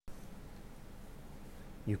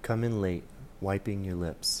You come in late, wiping your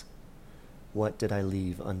lips. What did I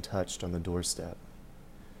leave untouched on the doorstep?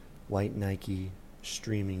 White Nike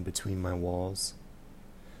streaming between my walls.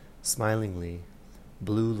 Smilingly,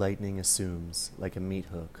 blue lightning assumes, like a meat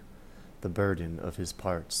hook, the burden of his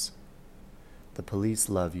parts. The police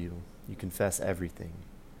love you. You confess everything.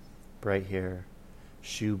 Bright hair,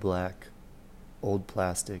 shoe black, old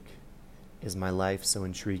plastic. Is my life so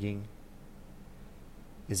intriguing?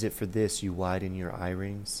 Is it for this you widen your eye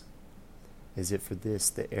rings? Is it for this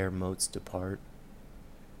the air motes depart?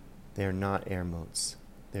 They are not air motes.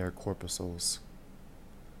 They are corpuscles.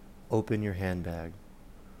 Open your handbag.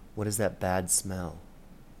 What is that bad smell?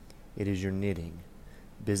 It is your knitting,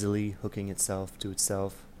 busily hooking itself to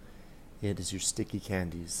itself. It is your sticky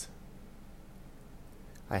candies.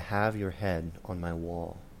 I have your head on my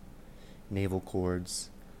wall. Navel cords,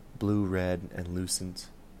 blue, red, and lucent,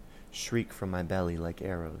 shriek from my belly like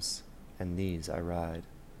arrows, and these I ride.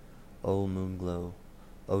 O moonglow,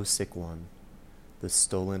 O sick one, the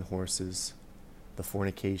stolen horses, the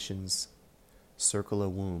fornications, circle a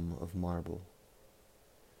womb of marble.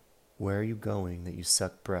 Where are you going that you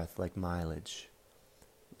suck breath like mileage?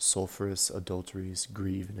 Sulphurous adulteries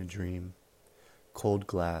grieve in a dream. Cold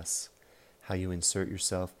glass, how you insert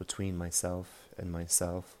yourself between myself and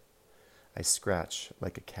myself. I scratch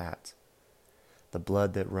like a cat. The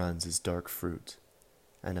blood that runs is dark fruit,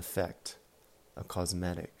 an effect, a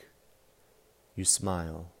cosmetic. You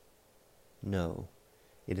smile. No,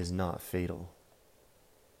 it is not fatal.